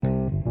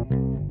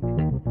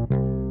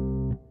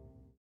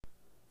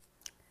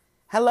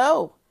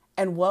Hello,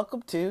 and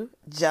welcome to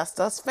Just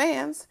Us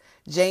Fans.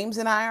 James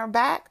and I are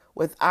back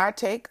with our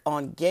take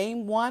on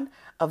Game 1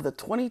 of the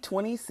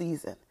 2020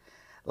 season.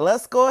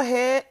 Let's go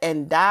ahead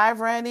and dive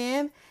right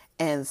in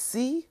and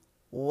see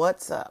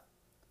what's up.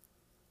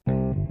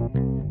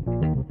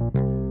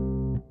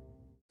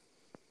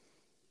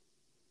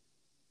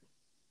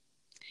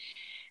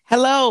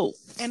 Hello,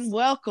 and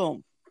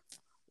welcome.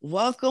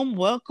 Welcome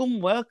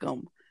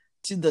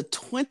to the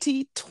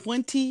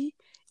 2020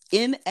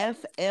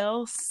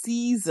 NFL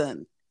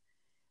season.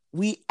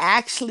 We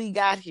actually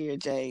got here,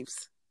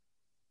 James.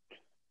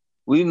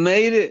 We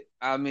made it.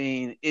 I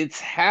mean, it's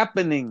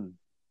happening.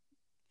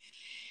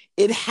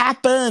 It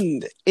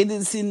happened. It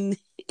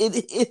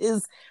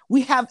is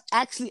we have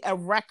actually a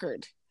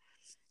record.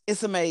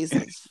 It's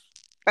amazing.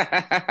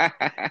 There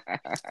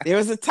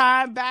was a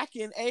time back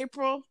in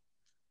April,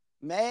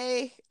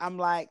 May, I'm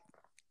like,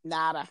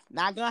 nada,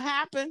 not gonna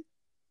happen.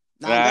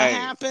 Not gonna Right.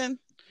 happen.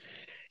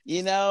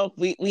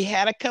 We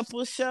had a couple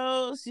of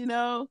shows,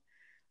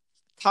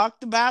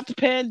 talked about the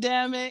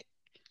pandemic,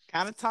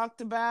 kind of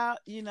talked about,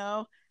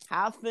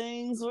 how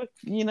things were,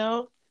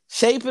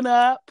 shaping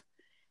up.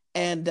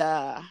 And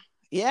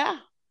yeah,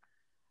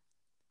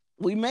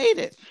 we made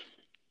it.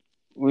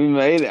 We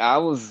made it. I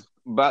was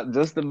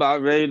just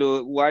about ready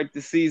to wipe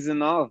the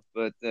season off,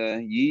 but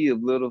ye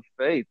of little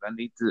faith, I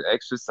need to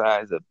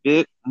exercise a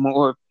bit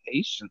more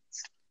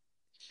patience.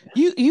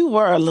 You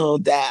were a little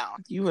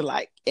down. You were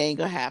like, ain't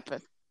gonna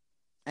happen.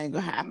 Ain't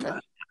gonna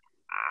happen.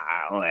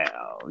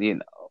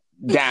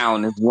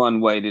 Down is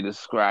one way to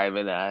describe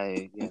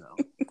it.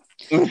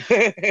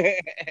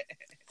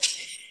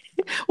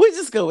 We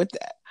just go with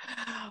that.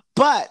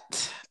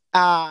 But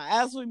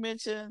as we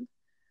mentioned,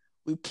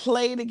 we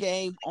played a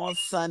game on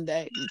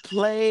Sunday. We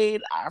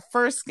played our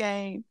first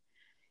game.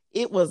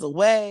 It was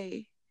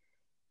away.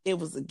 It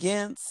was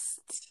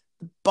against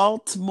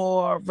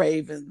Baltimore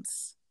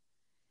Ravens.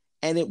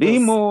 And Be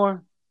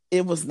more.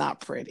 it was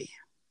not pretty.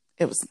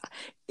 It was not,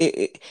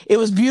 it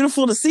was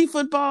beautiful to see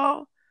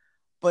football,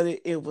 but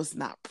it was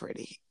not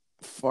pretty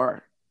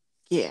for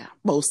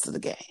most of the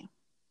game.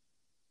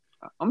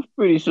 I'm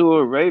pretty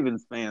sure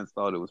Ravens fans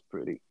thought it was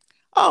pretty.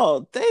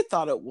 Oh, they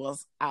thought it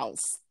was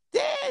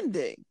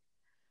outstanding.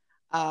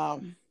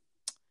 Um,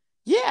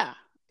 yeah,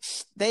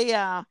 they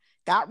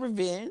got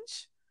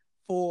revenge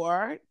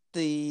for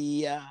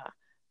the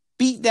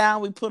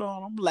beatdown we put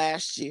on them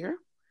last year.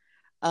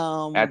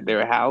 At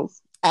their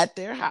house. At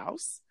their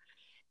house,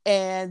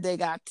 and they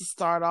got to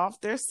start off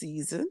their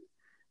season,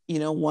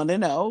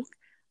 1-0,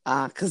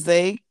 because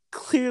they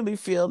clearly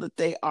feel that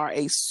they are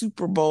a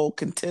Super Bowl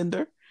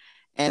contender.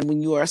 And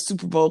when you are a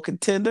Super Bowl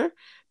contender,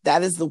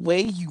 that is the way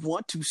you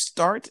want to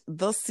start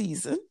the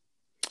season.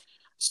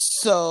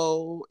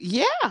 So,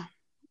 yeah,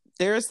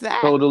 there's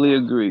that. Totally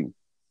agree.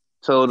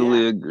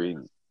 Totally agree.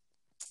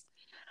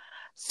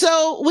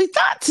 So, we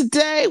thought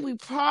today we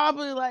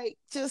probably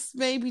just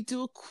maybe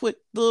do a quick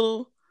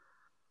little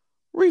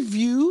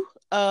review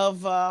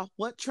of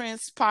what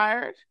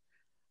transpired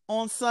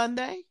on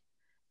Sunday.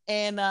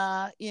 And,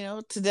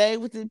 today,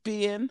 with it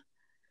being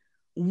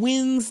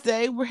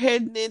Wednesday, we're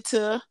heading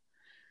into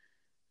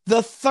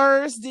the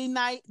Thursday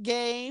night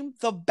game,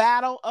 the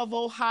Battle of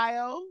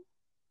Ohio.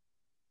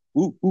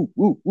 Ooh, ooh,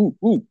 ooh, ooh,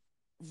 ooh.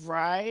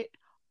 Right.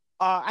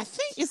 I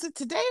think, is it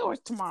today or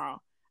tomorrow?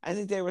 I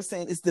think they were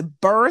saying it's the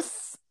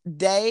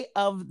birthday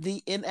of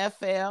the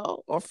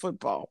NFL or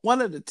football.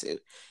 One of the two.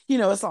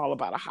 It's all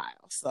about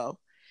Ohio. So,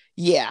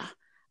 yeah.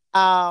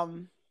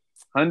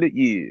 100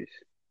 years.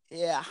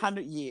 Yeah,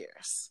 100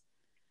 years.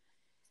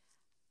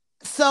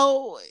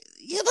 So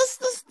let's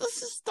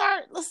just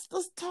start. Let's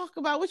talk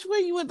about which way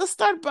you went. Let's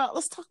talk about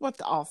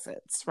the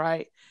offense,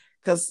 right?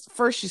 Because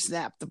first you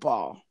snap the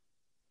ball.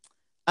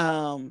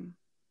 Let's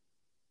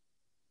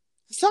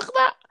talk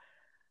about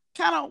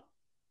kind of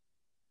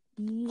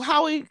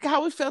how we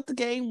felt the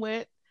game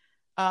went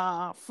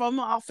from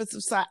the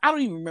offensive side. I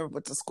don't even remember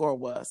what the score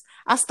was.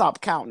 I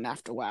stopped counting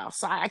after a while,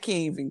 so I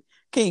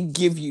can't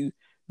give you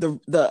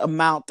the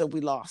amount that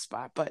we lost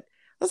by. But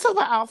let's talk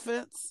about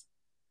offense.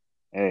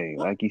 Hey,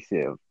 like you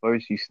said,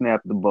 first you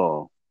snapped the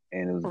ball,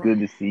 and it was good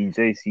to see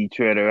J.C.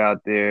 Treader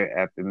out there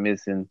after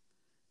missing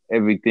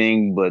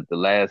everything but the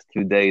last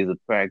 2 days of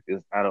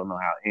practice. I don't know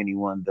how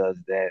anyone does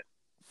that.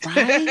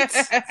 Right? You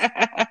missed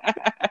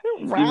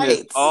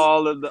Right.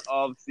 all of the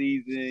off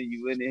season.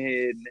 You went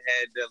ahead and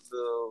had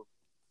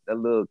that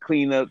little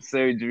cleanup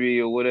surgery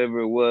or whatever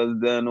it was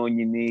done on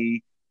your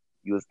knee.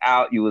 You was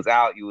out. You was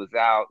out. You was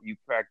out. You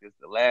practiced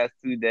the last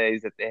 2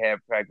 days that they had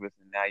practice,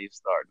 and now you're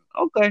starting.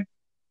 Okay.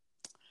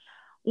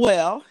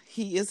 Well,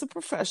 he is a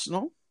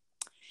professional,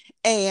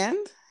 and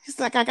he's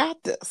like, I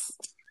got this.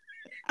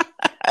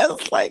 I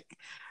was like,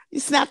 you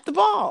snapped the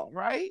ball,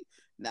 right?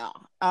 No.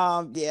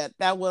 Yeah,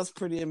 that was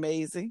pretty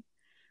amazing.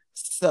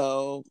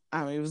 So,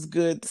 I mean, it was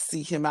good to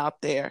see him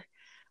out there.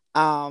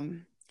 I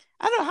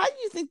don't know, how do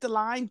you think the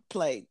line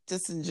played,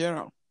 just in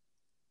general?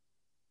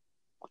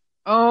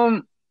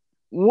 Um,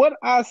 what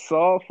I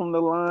saw from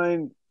the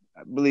line,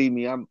 believe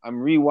me, I'm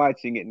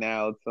rewatching it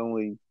now. It's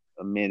only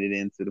a minute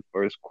into the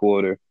first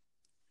quarter.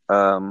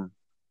 Um,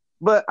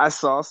 but I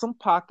saw some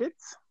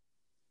pockets.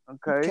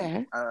 Okay,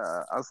 Okay.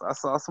 I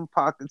saw some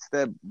pockets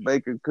that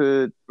Baker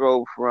could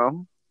throw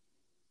from.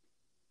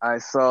 I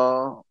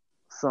saw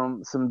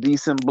some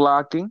decent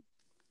blocking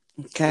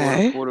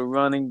Okay. for the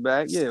running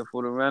back. Yeah,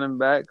 for the running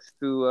backs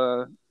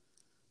to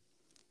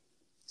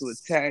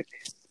attack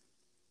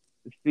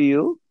the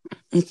field.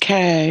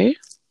 Okay.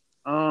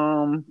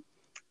 Um,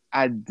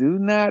 I do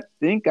not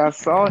think I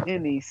saw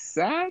any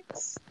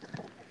sacks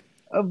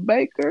of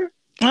Baker.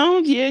 Oh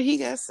yeah, he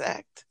got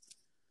sacked.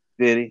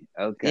 Did he?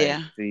 Okay.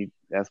 Yeah. See,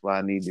 that's why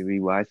I need to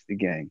rewatch the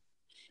game.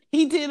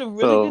 He did a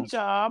really good So,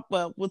 job,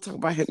 but we'll talk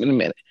about him in a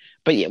minute.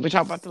 But yeah, we're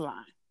talking about the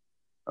line.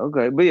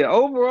 okay. But yeah,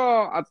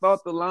 overall, I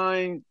thought the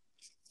line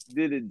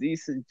did a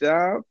decent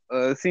job.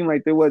 It seemed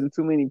like there wasn't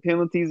too many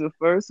penalties at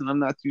first, and I'm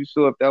not too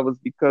sure if that was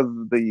because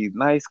of the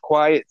nice,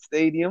 quiet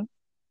stadium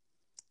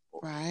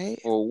Right.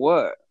 or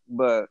what.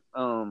 But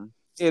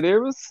yeah,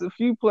 there was a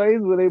few plays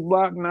where they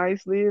blocked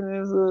nicely, and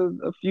there's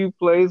a few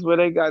plays where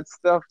they got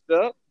stuffed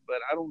up. But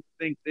I don't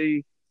think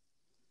they.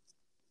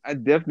 I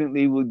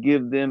definitely would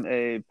give them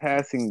a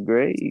passing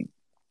grade.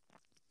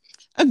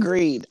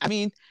 Agreed. I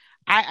mean,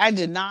 I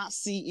did not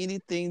see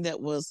anything that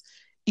was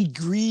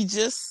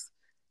egregious,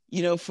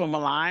 from a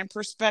line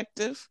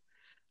perspective.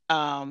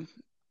 Um,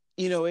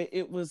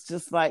 it was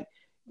just like,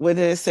 what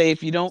did they say?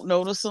 If you don't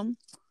notice them,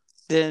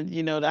 then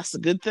that's a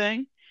good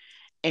thing.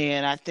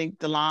 And I think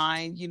the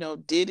line,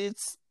 did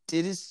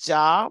its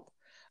job.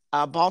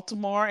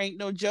 Baltimore ain't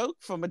no joke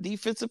from a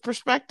defensive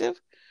perspective.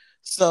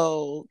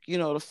 So,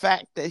 the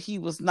fact that he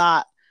was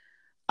not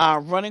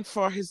running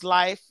for his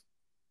life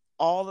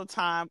all the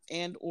time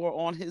and or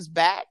on his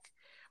back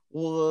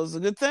was a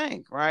good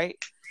thing, right?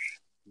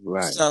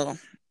 Right. So,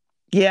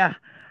 yeah.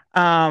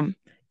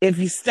 If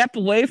you step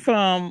away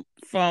from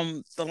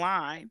the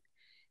line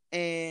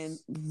and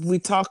we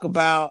talk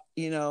about,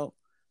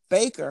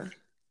 Baker,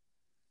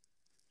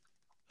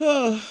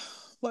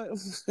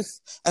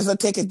 as I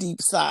take a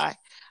deep sigh.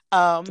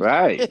 Um,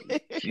 Right.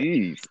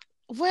 Jeez.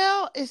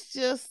 well, it's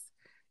just,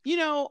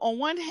 on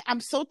one hand,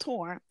 I'm so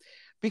torn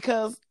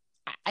because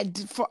I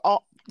did for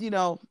all,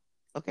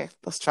 okay,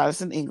 let's try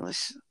this in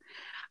English.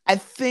 I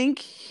think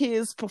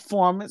his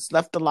performance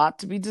left a lot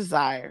to be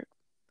desired.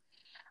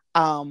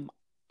 Um,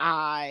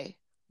 I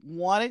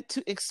wanted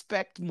to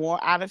expect more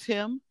out of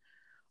him,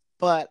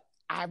 but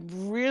I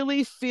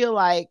really feel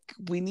like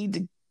we need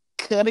to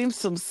cut him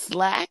some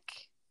slack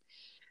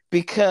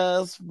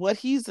because what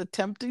he's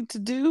attempting to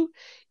do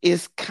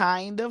is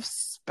kind of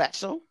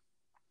special.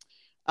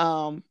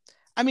 Um,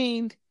 I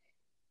mean,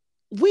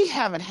 we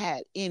haven't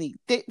had any,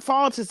 for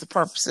all intents and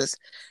purposes,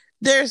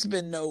 there's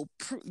no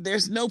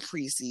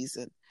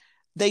preseason.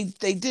 They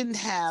didn't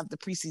have the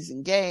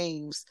preseason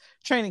games.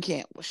 Training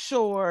camp was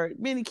short.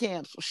 Mini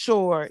camps were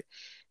short.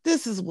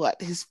 This is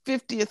what his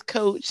 50th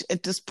coach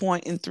at this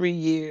point in 3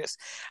 years.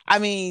 I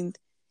mean,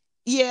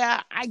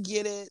 yeah, I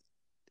get it.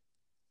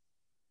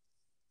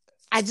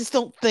 I just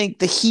don't think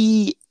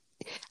that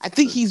I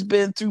think he's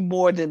been through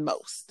more than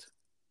most.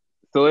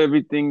 So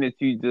everything that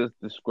you just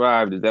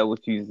described, is that what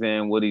you're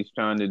saying? What he's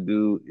trying to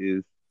do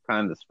is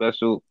kind of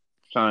special,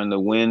 trying to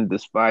win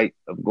despite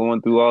of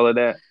going through all of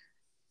that?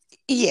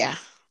 Yeah.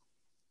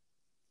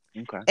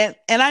 Okay.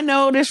 And I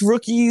know there's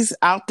rookies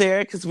out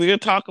there because we're gonna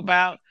talk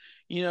about,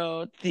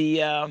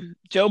 the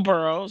Joe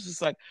Burrows.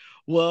 It's like,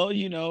 well,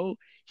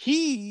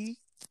 he,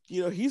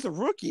 he's a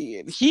rookie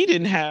and he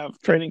didn't have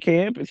training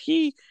camp and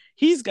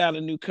he's got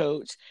a new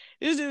coach.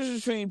 There's a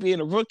difference between being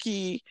a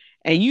rookie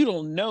and you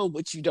don't know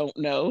what you don't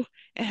know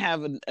and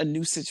have a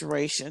new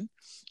situation,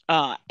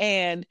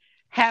 and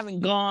having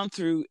gone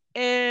through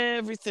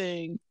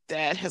everything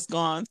that has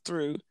gone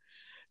through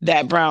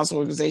that Browns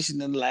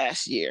organization in the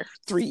last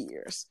 3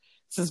 years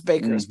since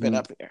Baker has been Mm-hmm.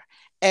 up here.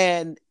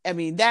 And I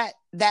mean, that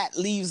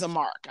leaves a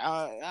mark.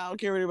 I don't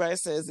care what anybody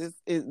says,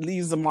 it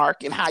leaves a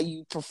mark in how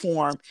you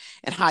perform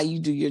and how you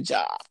do your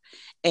job.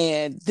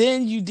 And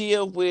then you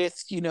deal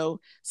with,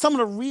 some of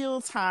the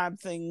real time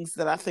things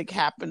that I think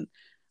happen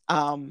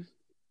um,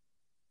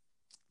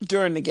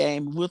 during the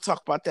game. We'll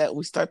talk about that when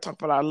we start talking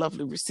about our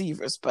lovely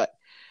receivers. But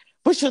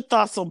what's your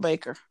thoughts on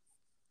Baker?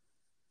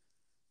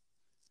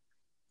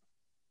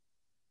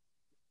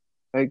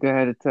 Baker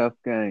had a tough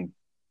game.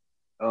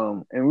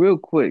 And real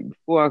quick,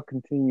 before I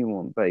continue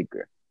on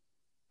Baker,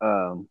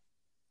 um,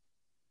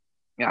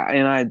 yeah,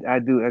 and I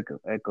do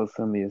echo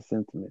some of your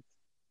sentiments.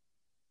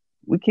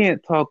 We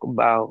can't talk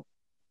about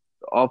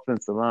the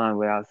offensive line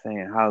without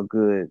saying how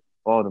good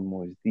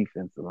Baltimore's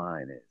defensive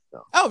line is,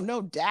 though. Oh,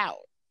 no doubt.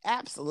 I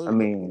Absolutely.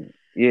 mean,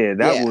 yeah,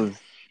 Yeah.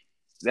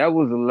 that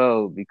was a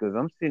low because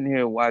I'm sitting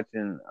here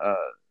watching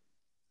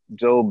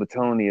Joe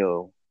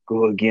Batonio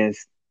go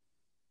against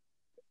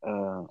I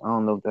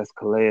don't know if that's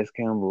Calais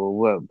Campbell or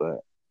what, but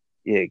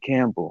yeah,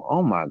 Campbell.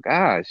 Oh my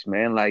gosh,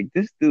 man! Like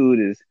this dude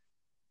is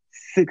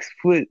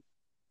 6'20"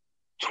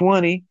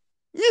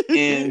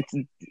 and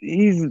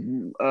he's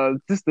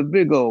just a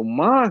big old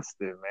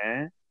monster,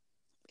 man.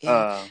 Yeah.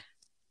 Uh,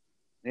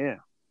 yeah,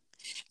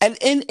 And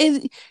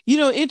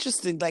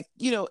interesting, like,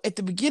 at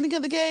the beginning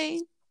of the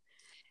game,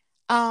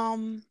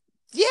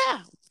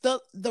 yeah,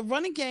 the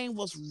running game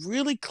was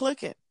really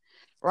clicking,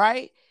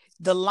 right?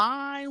 The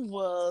line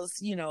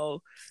was,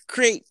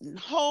 creating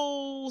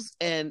holes,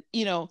 and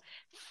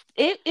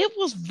it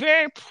was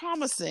very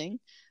promising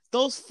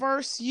those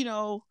first,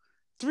 3-4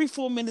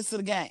 minutes of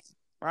the game,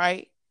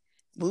 right?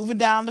 Moving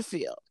down the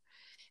field.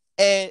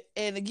 And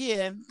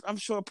again, I'm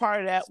sure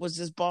part of that was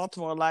just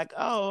Baltimore, like,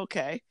 oh,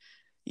 okay.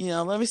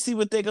 Let me see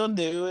what they're gonna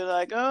do. And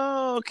like,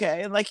 oh,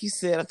 okay. And like you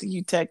said, I think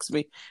you text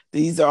me,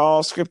 these are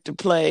all scripted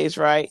plays,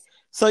 right?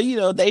 So,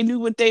 they knew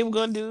what they were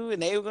gonna do,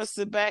 and they were gonna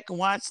sit back and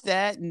watch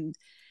that. And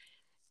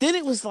then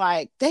it was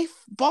like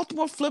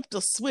Baltimore flipped a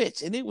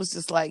switch, and it was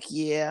just like,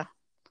 yeah,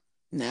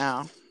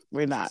 no,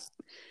 we're not.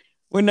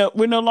 We're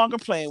no longer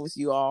playing with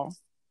you all.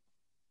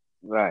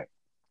 Right.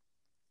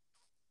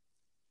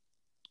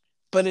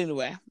 But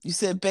anyway, you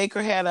said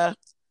Baker had a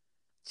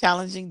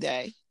challenging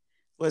day.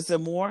 Was there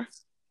more?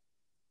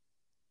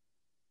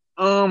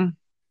 Um,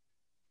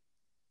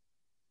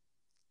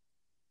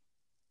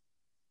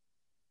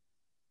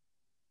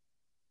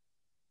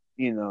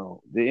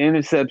 the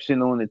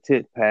interception on the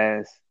tip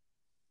pass.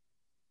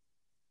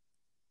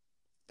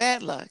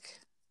 Bad luck.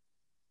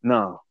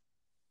 No,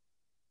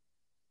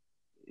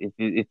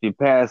 if your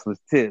pass was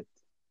tipped,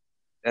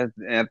 and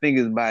I think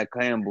it's by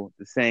Campbell,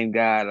 the same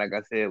guy. Like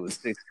I said, was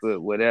 6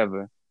 foot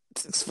whatever.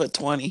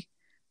 6'20".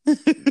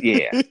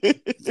 Yeah,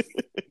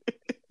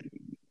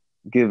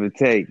 give or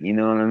take. You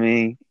know what I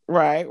mean?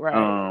 Right.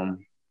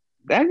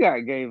 That guy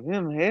gave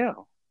him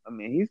hell. I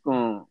mean,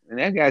 and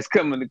that guy's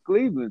coming to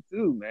Cleveland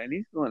too, man.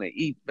 He's going to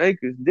eat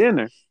Baker's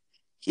dinner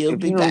He'll if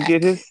be he don't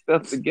get back. his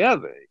stuff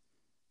together.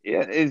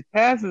 Yeah, his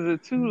passes are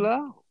too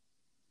low.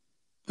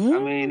 I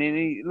mean, and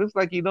he looks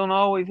like he don't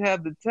always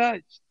have the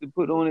touch to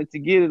put on it to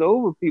get it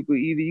over people.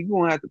 Either you're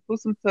gonna have to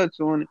put some touch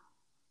on it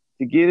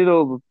to get it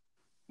over,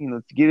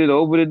 to get it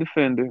over the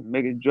defender,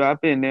 make it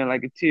drop in there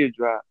like a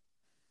teardrop,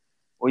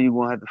 or you're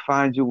gonna have to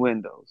find your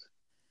windows.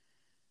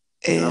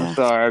 And I'm Yeah.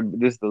 sorry,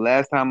 this is the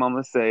last time I'm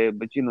gonna say it,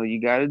 but you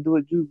got to do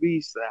it Drew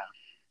Brees style.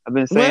 I've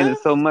been saying Well, it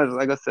so much.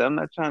 Like I said, I'm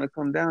not trying to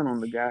come down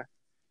on the guy,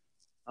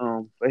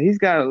 but he's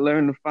got to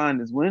learn to find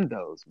his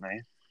windows,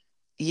 man.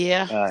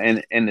 yeah.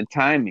 And the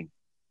timing.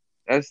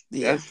 That's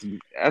Yeah. that's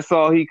that's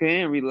all he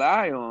can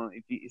rely on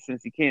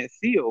since he can't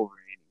see over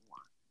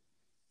anyone.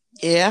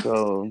 Yeah.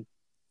 So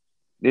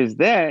there's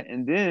that,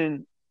 and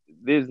then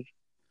there's the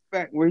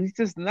fact where he's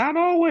just not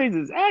always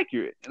as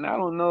accurate, and I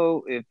don't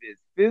know if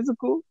it's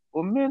physical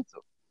or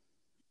mental.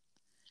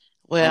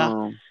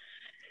 Well,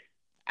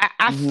 I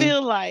Mhm.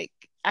 feel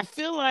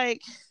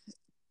like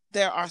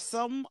there are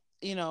some,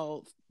 he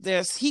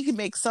can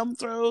make some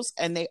throws,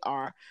 and they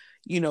are,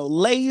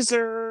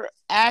 laser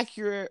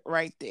accurate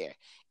right there.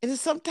 And then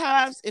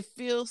sometimes it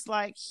feels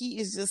like he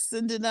is just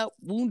sending up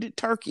wounded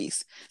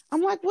turkeys.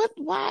 I'm like, what?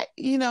 Why?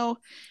 And I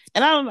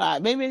don't know.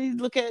 Maybe I need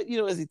to look at,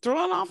 is he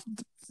throwing off?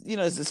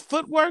 Is his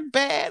footwork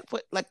bad?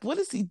 What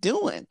is he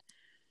doing?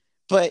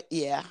 But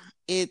yeah,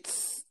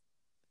 it's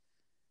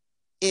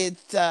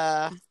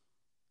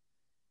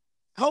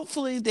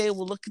hopefully they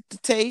will look at the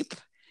tape,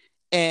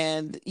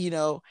 and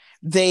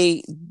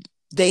they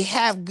they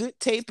have good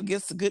tape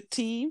against a good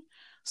team,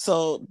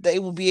 so they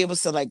will be able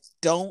to, like,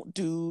 don't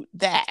do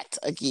that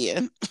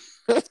again.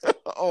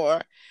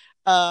 Or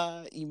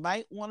you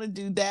might want to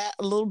do that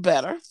a little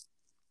better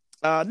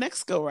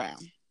next go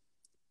round.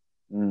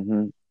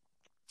 Mhm.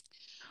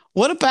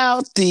 What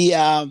about the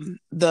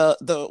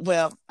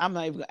well, I'm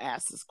not even gonna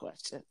ask this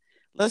question.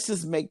 Let's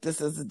just make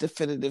this as a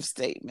definitive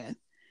statement.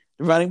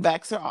 The running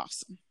backs are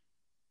awesome.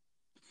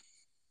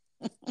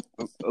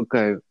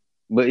 Okay,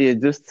 but yeah,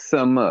 just to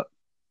sum up,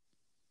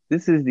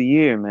 this is the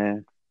year,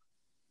 man.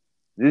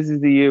 This is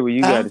the year where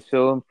you got uh to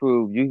show and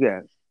prove. You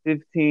got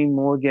 15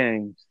 more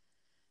games.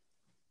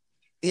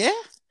 yeah.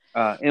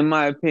 In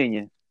my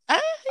opinion,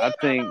 I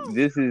think No.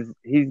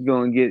 he's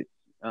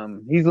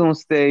gonna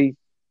stay.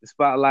 The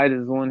spotlight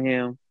is on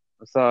him.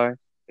 I'm sorry,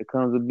 it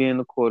comes with being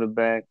the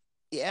quarterback,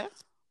 Yeah.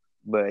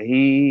 but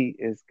he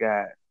has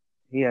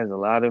a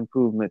lot of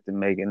improvement to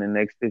make in the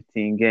next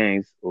 15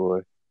 games,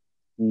 or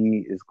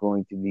he is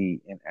going to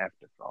be an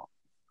afterthought.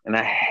 And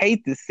I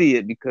hate to see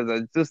it because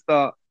I just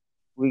thought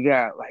we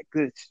got like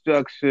good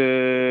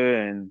structure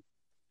and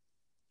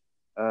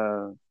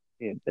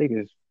yeah,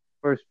 Baker's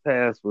first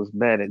pass was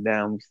batted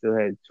down. We still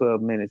had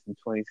 12 minutes and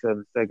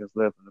 27 seconds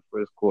left in the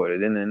first quarter.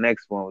 Then the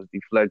next one was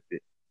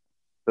deflected.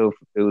 So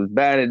it was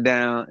batted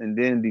down and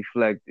then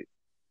deflected,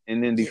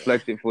 and then Yeah.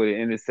 deflected for the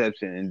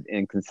interception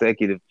in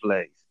consecutive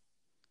plays.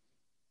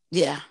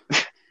 Yeah.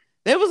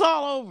 It was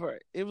all over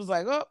it. It was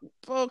like, oh,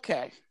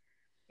 okay.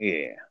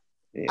 Yeah.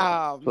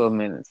 Yeah. Um, 12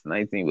 minutes,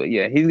 19. But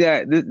yeah, he's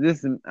got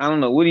this. I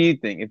don't know. What do you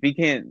think? If he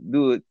can't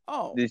do it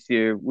oh, this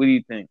year, what do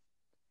you think?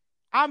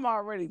 I'm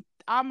already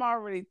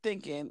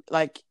thinking,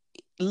 like,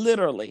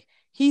 literally,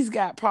 he's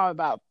got probably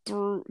about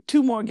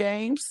two more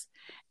games,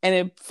 and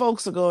then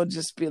folks are gonna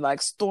just be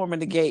like storming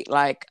the gate,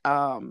 like,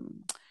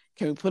 can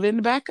we put in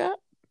the backup?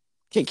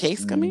 Can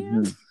Case come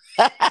in?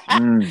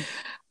 Mm-hmm. Mm.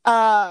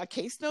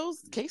 Case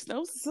knows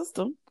the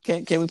system.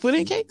 Can we put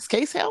in Case?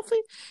 Case healthy?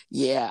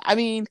 Yeah. I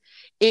mean,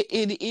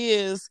 it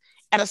is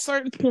at a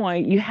certain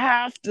point you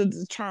have to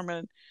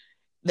determine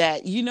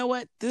that you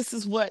know this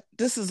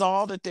is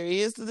all that there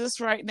is to this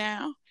right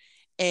now.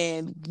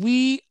 And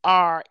we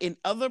are in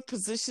other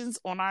positions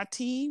on our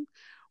team.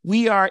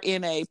 We are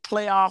in a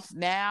playoff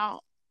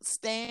now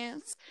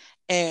stance,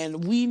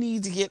 and we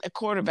need to get a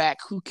quarterback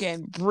who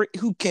can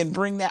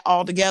bring that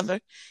all together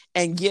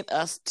and get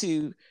us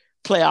to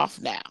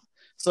playoff now.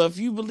 So if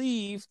you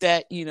believe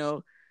that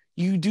you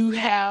do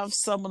have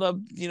some of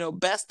the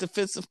best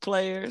defensive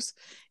players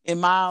in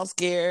Myles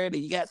Garrett,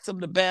 and you got some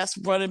of the best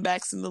running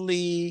backs in the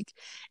league,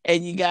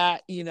 and you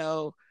got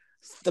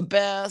the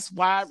best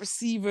wide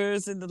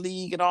receivers in the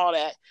league and all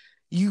that.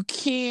 You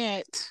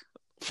can't,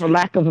 for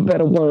lack of a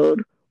better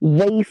word,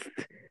 waste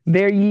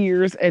their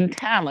years and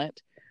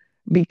talent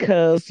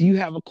because you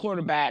have a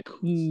quarterback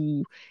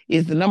who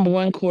is the number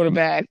one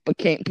quarterback but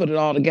can't put it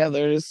all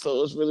together.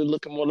 So it's really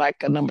looking more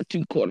like a number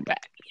two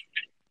quarterback.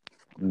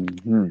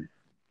 Mm-hmm.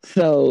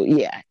 So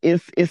yeah,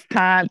 it's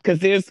time because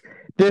there's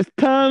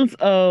tons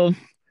of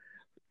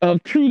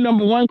true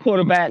number one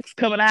quarterbacks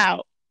coming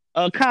out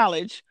of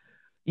college,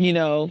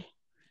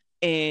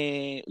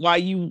 and while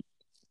you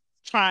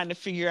trying to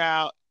figure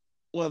out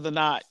whether or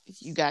not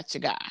you got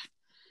your guy.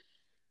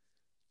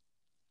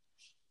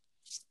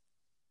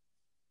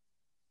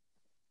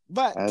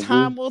 But I agree.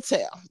 time will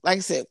tell. Like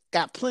I said,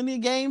 got plenty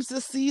of games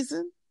this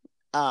season.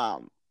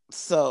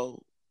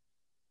 So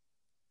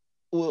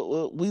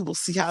we will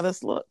see how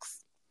this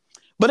looks.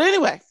 But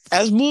anyway,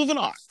 as moving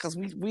on, because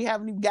we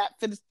haven't even got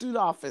finished through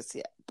the offense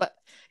yet. But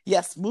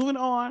yes, moving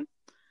on.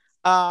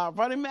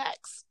 Running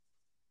backs,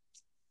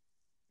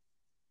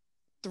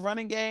 the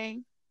running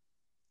game.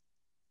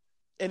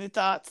 Any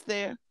thoughts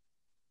there?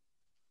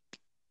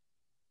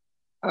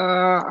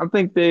 I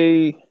think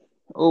they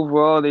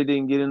overall they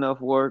didn't get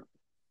enough work.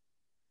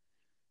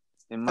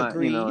 In my,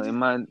 Agreed.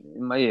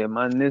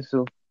 my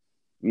initial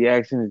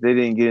reactions, they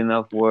didn't get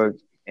enough work,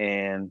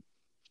 and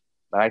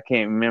I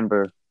can't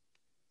remember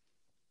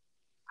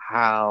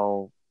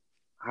how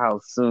how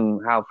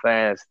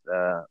fast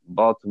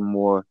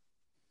Baltimore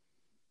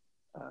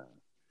uh,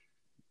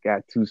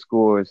 got two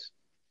scores.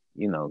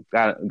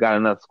 Got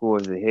enough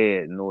scores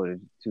ahead in order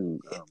to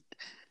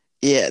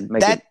Yeah,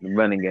 make it the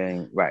running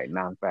game right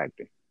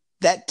non-factor.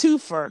 That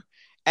twofer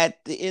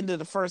at the end of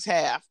the first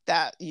half,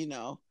 that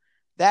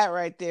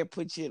right there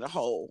puts you in a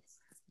hole.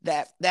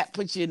 That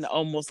puts you in the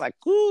almost like,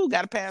 ooh,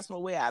 got to pass my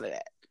way out of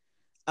that.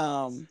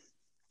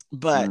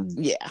 But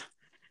yeah,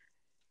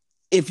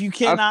 if you I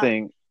cannot,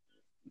 think.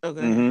 okay,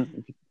 Mm-hmm.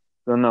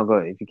 So no, go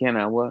ahead. If you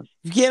cannot what?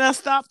 if you cannot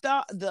stop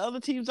the other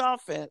team's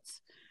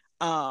offense,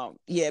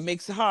 yeah, it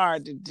makes it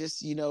hard to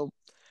just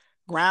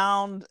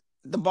ground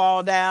the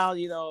ball down,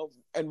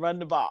 and run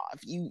the ball.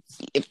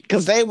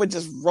 Because they were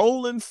just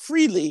rolling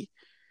freely,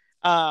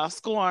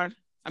 scoring.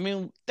 I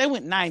mean, they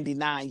went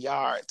 99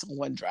 yards on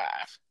one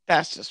drive.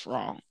 That's just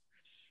wrong.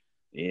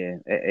 Yeah,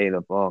 it ate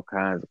up all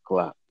kinds of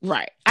clock.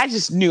 Right. I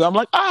just knew. I'm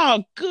like,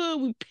 oh,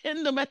 good. We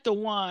pinned them at the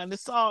one.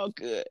 It's all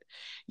good.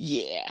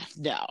 Yeah.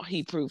 No,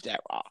 he proved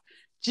that wrong.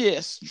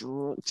 Just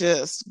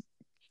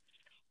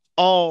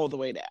all the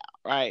way down.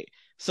 Right.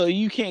 So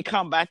you can't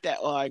come back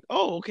that like,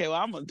 oh, okay,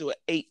 well, I'm gonna do an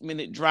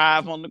 8-minute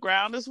drive on the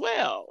ground as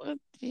well.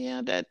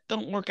 Yeah, that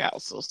don't work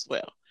out so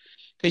well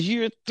because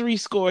you're 3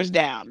 scores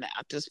down now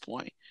at this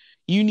point.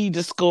 You need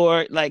to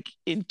score like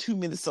in 2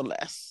 minutes or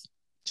less.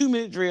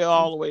 2-minute drill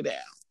all the way down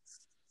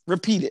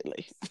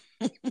repeatedly.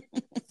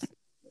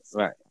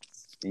 Right.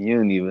 You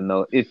don't even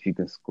know if you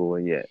can score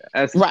yet.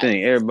 That's the Right.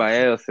 thing. Everybody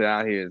else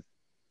out here is,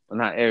 well,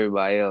 not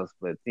everybody else,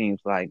 but teams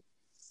like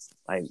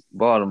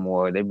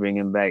Baltimore, they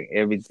bringing back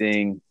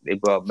everything they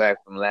brought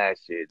back from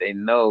last year. They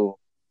know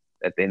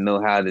that they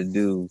know how to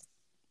do.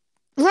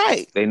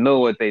 Right. They know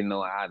what they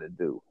know how to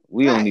do.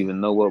 We don't Right. even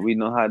know what we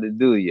know how to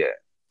do yet.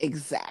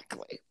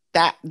 Exactly.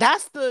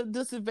 That's the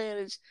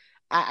disadvantage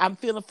I'm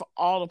feeling for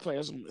all the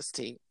players on this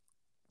team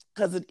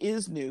because it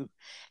is new,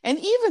 and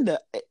even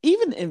the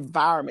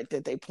environment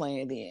that they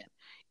playing in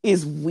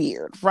is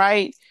weird,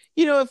 right?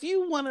 If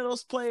you one of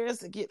those players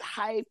that get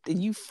hyped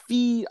and you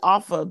feed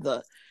off of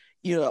the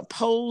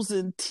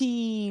opposing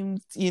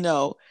teams,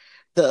 the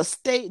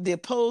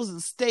opposing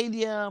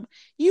stadium,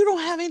 you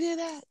don't have any of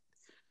that.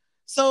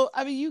 So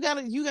I mean, you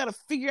gotta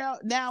figure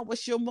out now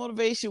what's your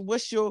motivation,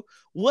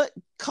 what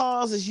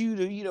causes you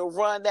to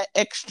run that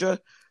extra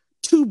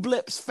 2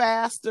 blips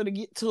faster to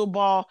get to a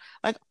ball.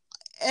 Like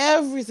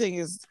everything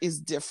is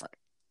different.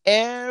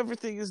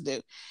 Everything is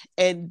new,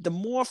 and the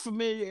more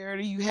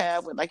familiarity you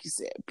have with, like you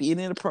said, being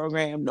in a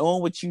program,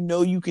 knowing what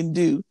you can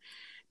do,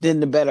 then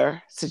the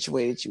better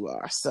situated you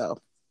are. So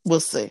we'll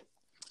see.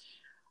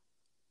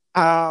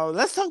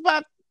 Let's talk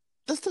about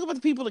the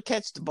people that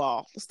catch the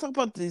ball. Let's talk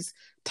about these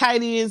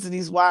tight ends and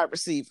these wide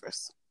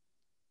receivers.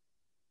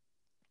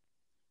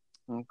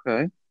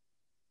 Okay.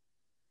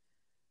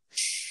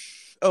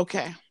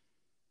 Okay.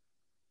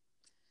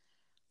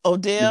 Did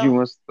you Odell.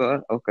 want to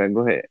start? Okay,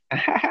 go ahead.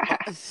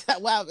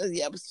 Well,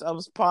 yeah, I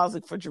was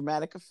pausing for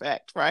dramatic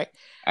effect, right?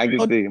 I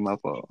can O- see my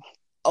fault.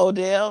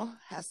 Odell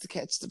has to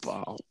catch the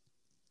ball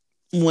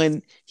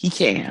when he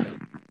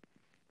can.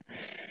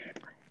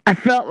 I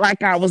felt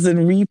like I was in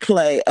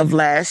replay of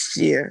last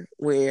year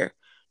where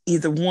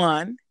either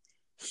one,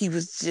 he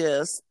was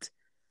just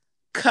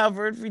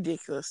covered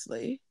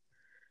ridiculously.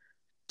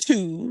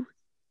 Two,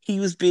 he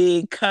was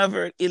being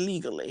covered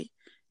illegally,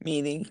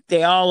 meaning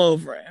they all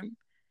over him,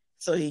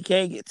 so he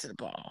can't get to the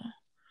ball.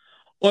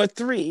 Or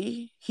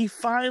three, he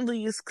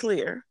finally is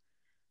clear,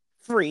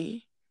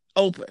 free,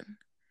 open.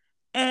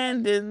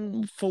 And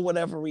then for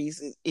whatever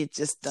reason, it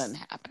just doesn't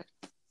happen.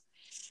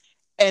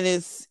 And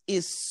it's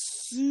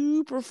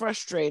super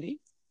frustrating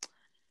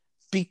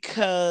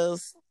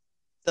because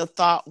the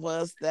thought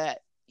was that,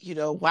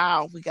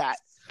 wow, we got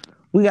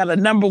a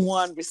number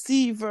one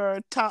receiver,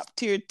 top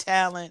tier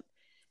talent,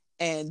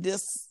 and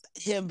this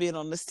him being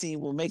on this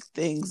team will make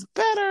things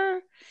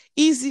better,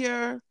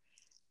 easier,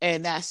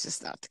 and that's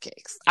just not the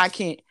case. I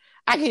can't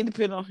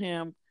depend on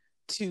him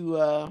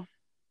to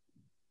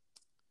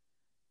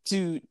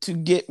to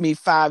get me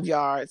 5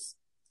 yards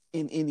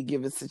in any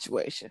given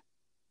situation.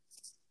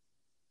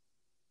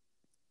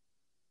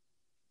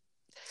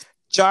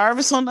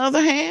 Jarvis, on the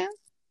other hand,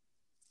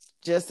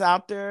 just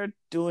out there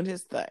doing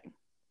his thing.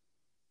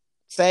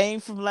 Same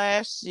from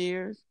last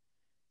year.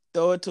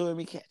 Throw it to him,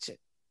 he catch it.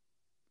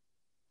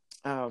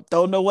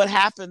 Don't know what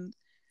happened.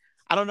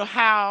 I don't know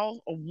how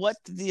or what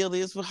the deal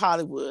is with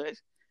Hollywood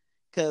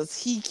because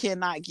he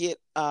cannot get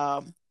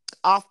off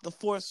the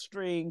fourth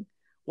string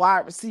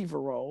wide receiver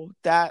role.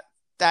 That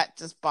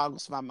just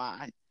boggles my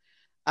mind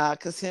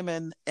because him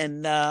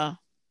and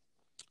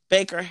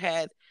Baker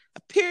had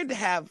appeared to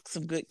have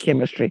some good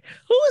chemistry.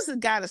 Who is the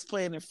guy that's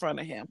playing in front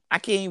of him? I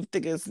can't even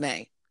think of his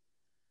name.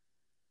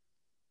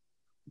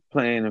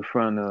 Playing in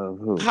front of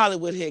who?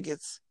 Hollywood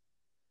Higgins.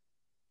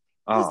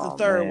 He's the Oh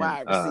third man.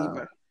 wide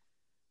receiver.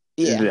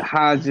 Is Yeah. it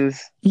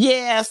Hodges?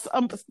 Yes.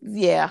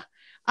 Yeah.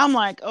 I'm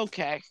like,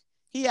 okay.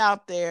 He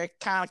out there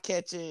kind of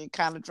catching,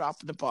 kind of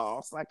dropping the ball.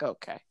 It's like,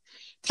 okay.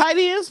 Tight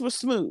ends were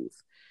smooth.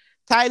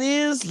 Tight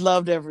ends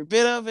loved every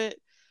bit of it.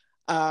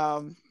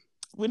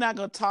 We're not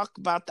going to talk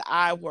about the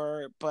I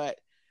word, but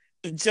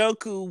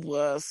Njoku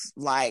was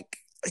like,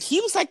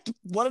 he was like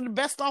one of the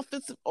best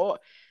offensive or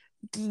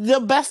the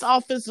best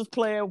offensive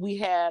player we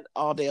had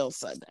all day on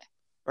Sunday,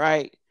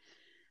 right?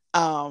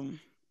 Um,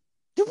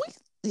 did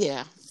we?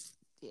 Yeah,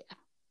 yeah,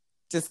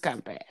 just kind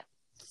of bad.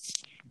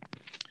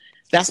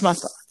 That's my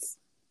thoughts.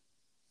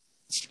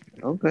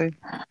 Okay.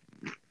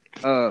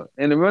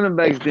 And the running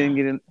backs didn't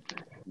get in.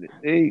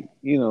 They,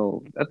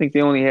 I think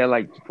they only had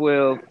like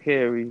 12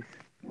 carries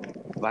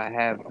by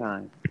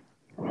halftime,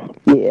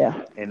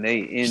 Yeah. and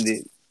they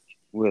ended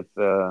with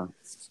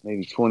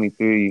maybe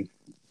 23,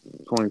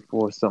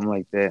 24, something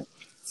like that.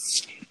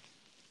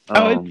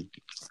 Oh,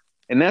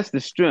 And that's the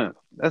strength.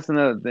 That's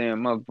another thing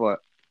my part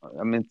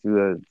I meant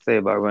to say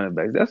about running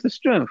backs. That's the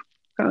strength,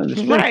 kind of the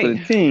strength for right.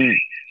 the team.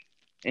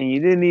 And you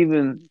didn't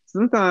even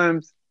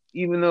sometimes,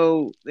 even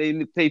though they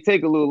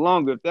take a little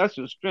longer, if that's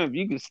your strength,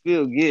 you can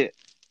still get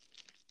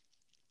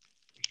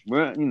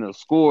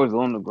scores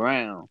on the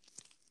ground.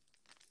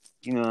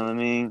 You know what I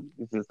mean?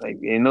 It's just like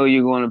they know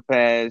you're going to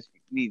pass.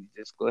 You need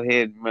to just go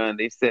ahead and run.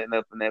 They setting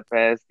up in that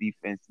pass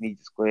defense. You need to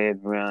just go ahead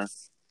and run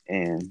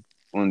and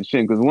on the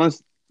string. Because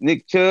once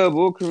Nick Chubb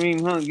or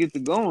Kareem Hunt get to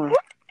going,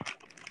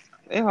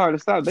 they hard to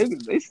stop.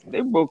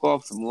 They broke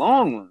off some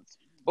long ones.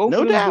 Both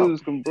No of them doubt.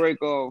 dudes can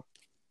break off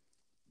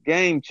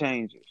game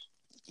changers.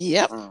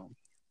 Yep.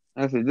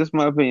 I said, just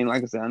my opinion.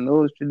 Like I said, I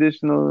know it's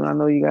traditional. I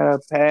know you gotta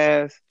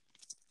pass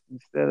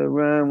instead of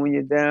run when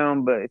you're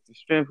down, but if your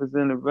strength is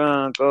in the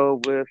run,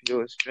 go with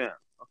your strength.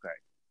 Okay.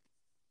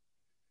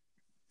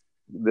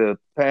 The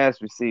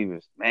pass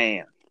receivers,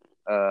 man.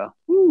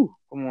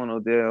 Come on,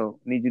 Odell.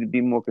 Need you to be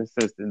more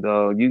consistent,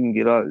 dog. You can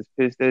get all as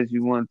pissed as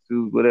you want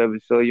to, whatever.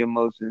 Show your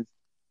emotions.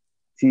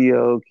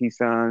 T.O.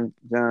 Keyshawn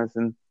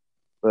Johnson,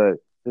 but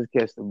just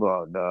catch the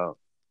ball, dog.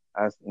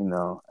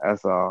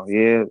 That's all.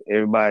 Yeah,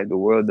 everybody, the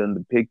world done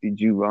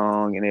depicted you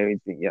wrong and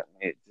everything. Yeah,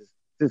 man,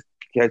 just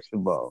catch the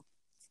ball.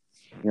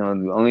 The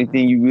only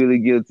thing you really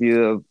guilty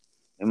of,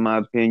 in my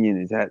opinion,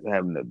 is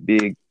having a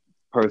big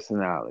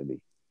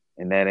personality,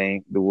 and that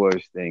ain't the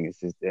worst thing.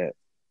 It's just that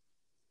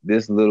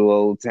this little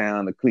old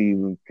town of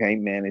Cleveland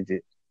can't manage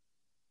it,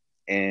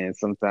 and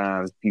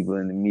sometimes people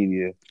in the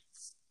media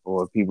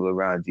or people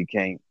around you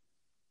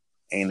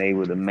ain't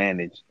able to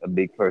manage a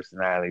big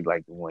personality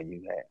like the one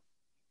you have.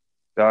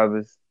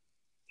 Jarvis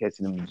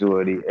catching the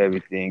majority,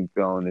 everything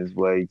thrown his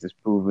way, just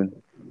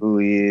proving who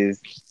he is,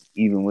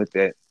 even with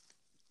that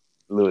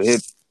little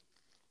hip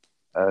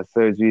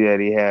surgery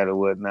that he had or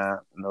whatnot.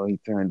 I know he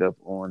turned up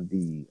on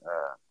the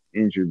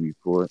injury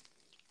report,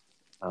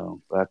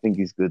 but I think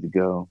he's good to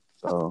go.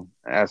 So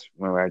that's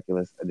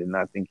miraculous. I did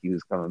not think he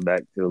was coming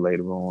back till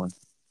later on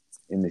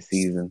in the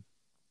season.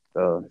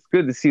 So it's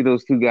good to see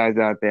those two guys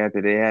out there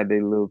after they had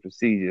their little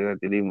procedure,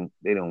 after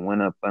they don't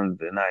went up under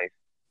the knife,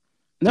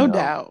 you No know.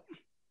 doubt.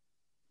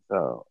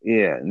 So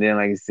yeah, and then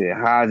like I said,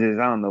 Hodges,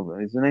 I don't know,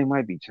 but his name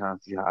might be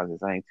Chauncey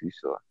Hodges. I ain't too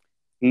sure.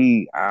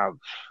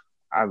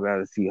 I'd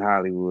rather see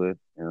Hollywood,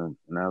 and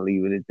I'll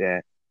leave it at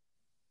that.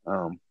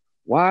 Um,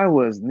 why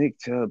was Nick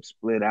Chubb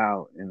split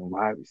out in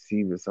wide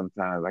receiver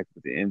sometimes, like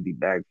with the empty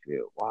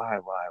backfield? Why?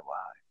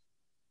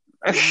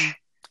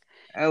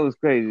 That was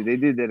crazy. They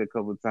did that a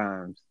couple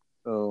times.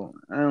 So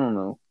I don't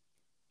know.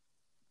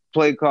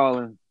 Play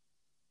calling,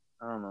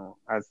 I don't know.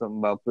 Had something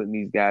about putting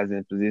these guys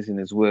in position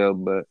as well.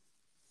 But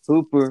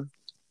Hooper,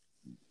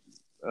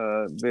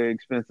 very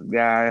expensive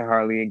guy,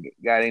 hardly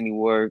got any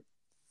work.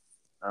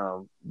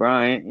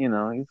 Bryant,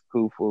 he's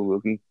cool for a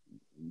rookie.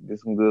 Did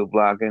some good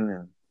blocking,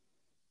 and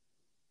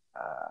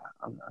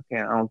I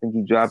don't think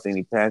he dropped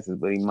any passes,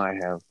 but he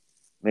might have.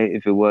 Maybe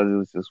if it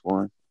was just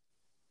one.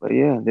 But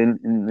yeah, then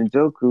in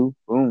Njoku,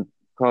 boom,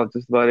 caught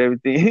just about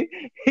everything.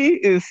 He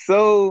is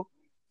so.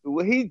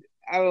 Well,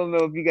 I don't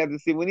know if you got to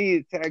see when he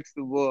attacks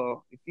the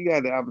ball. If you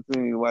got the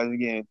opportunity to watch the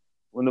game,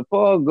 when the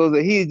ball goes,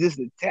 he just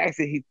attacks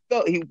it.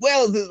 He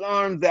welds his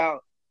arms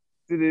out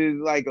to there's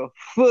like a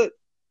foot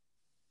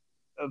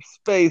of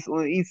space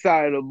on each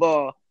side of the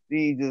ball. Then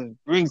he just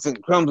brings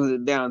and crumbles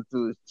it down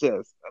to his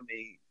chest. I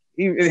mean,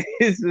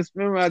 it's just,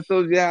 remember I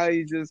told you how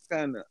he just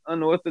kind of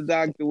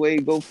unorthodox the way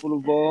he go for the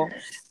ball.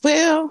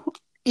 Well,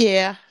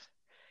 yeah.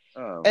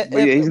 But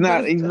yeah, he's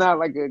not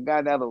like a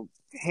guy that'll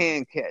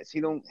hand catch.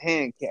 He don't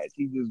hand catch.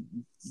 He just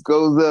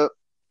goes up.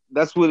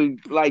 That's what he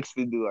likes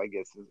to do, I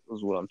guess,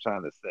 is what I'm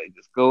trying to say.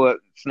 Just go up,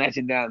 snatch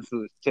it down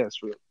to his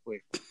chest real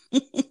quick.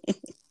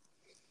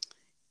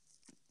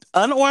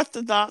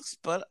 Unorthodox,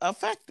 but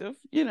effective,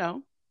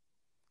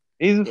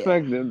 He's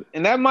effective.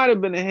 And that might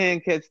have been a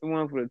hand catch, the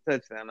one for the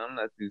touchdown. I'm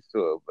not too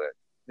sure, but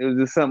it was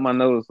just something I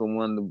noticed on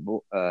one of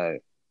the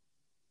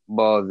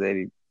balls that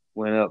he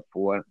went up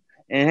for.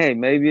 And hey,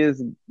 maybe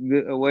it's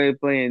a way of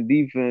playing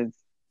defense,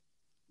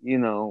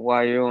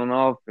 while you're on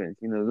offense.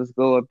 Just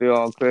go up there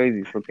all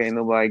crazy so can't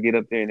nobody get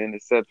up there and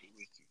intercept it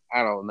with you.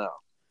 I don't know.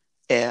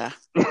 Yeah.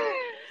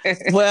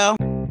 Well.